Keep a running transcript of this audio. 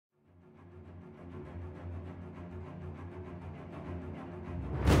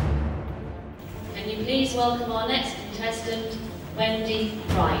please welcome our next contestant, Wendy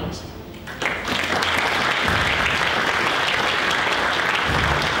Wright.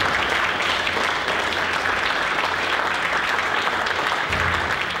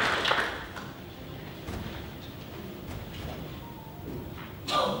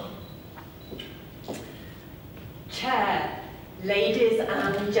 Chair, ladies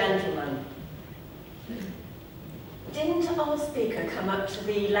and gentlemen, didn't our speaker come up to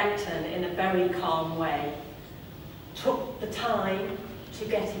the lectern in a very calm way? Took the time to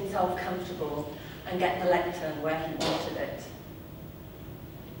get himself comfortable and get the lectern where he wanted it.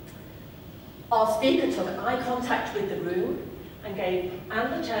 Our speaker took eye contact with the room and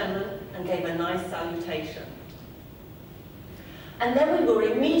the chairman and gave a nice salutation. And then we were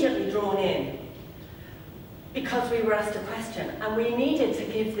immediately drawn in because we were asked a question and we needed to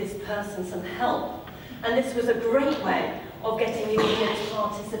give this person some help. And this was a great way of getting immediate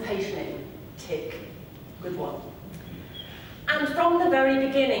participation in. Tick. Good one. And from the very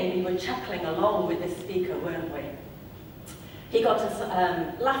beginning, we were chuckling along with this speaker, weren't we? He got us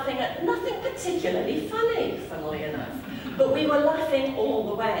laughing at nothing particularly funny, funnily enough, but we were laughing all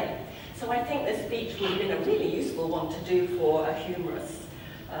the way. So I think this speech would have been a really useful one to do for a humorous,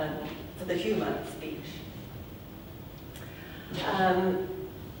 for the humour speech.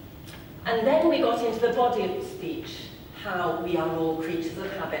 And then we got into the body of the speech, how we are all creatures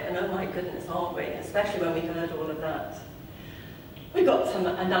of habit, and oh my goodness, aren't we? Especially when we heard all of that. We got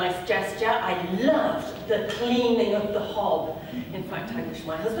a nice gesture. I loved the cleaning of the hob. In fact, I wish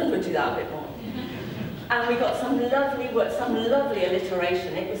my husband would do that a bit more. And we got some lovely work, some lovely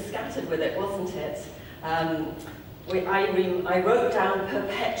alliteration. It was scattered with it, wasn't it? I wrote down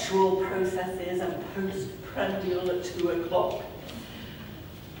perpetual processes and postprandial at 2 o'clock.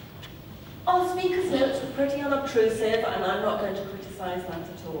 Our speaker's notes were pretty unobtrusive, and I'm not going to criticise that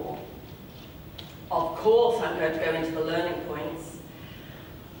at all. Of course, I'm going to go into the learning points.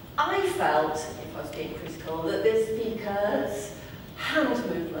 I felt, if I was being critical, that this speaker's hand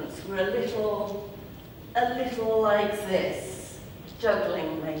movements were a little like this,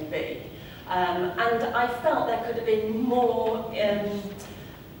 juggling maybe. And I felt there could have been more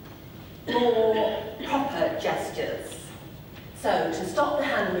proper gestures. So to stop the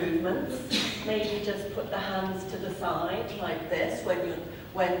hand movements, maybe just put the hands to the side like this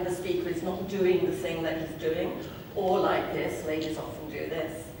when the speaker is not doing the thing that he's doing, or like this. Ladies often do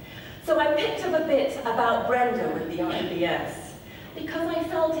this. So I picked up a bit about Brenda with the IBS, because I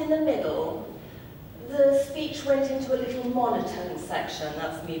felt in the middle the speech went into a little monotone section.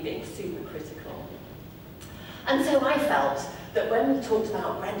 That's me being super critical. And so I felt that when we talked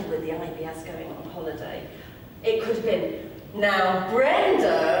about Brenda with the IBS going on holiday, it could have been, now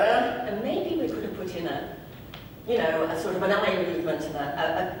Brenda, and maybe we could have put in a sort of an eye movement and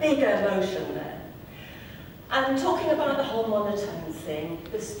a bigger motion there. And talking about the whole monotone thing,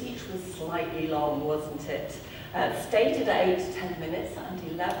 the speech was slightly long, wasn't it? Stated 8 to 10 minutes and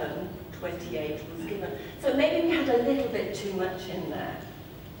 11:28 was given. So maybe we had a little bit too much in there.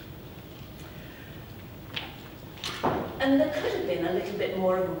 And there could have been a little bit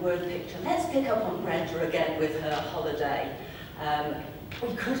more of a word picture. Let's pick up on Brenda again with her holiday.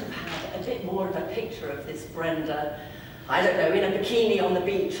 We could have had a bit more of a picture of this Brenda, I don't know, in a bikini on the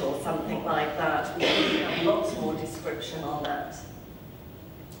beach or something like that. We could have lots more description on that.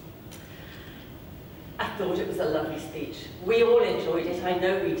 I thought it was a lovely speech. We all enjoyed it, I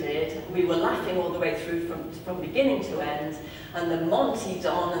know we did. We were laughing all the way through from beginning to end, and the Monty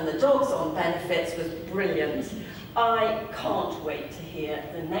Don and the dogs on benefits was brilliant. I can't wait to hear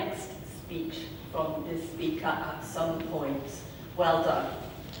the next speech from this speaker at some point. Well done.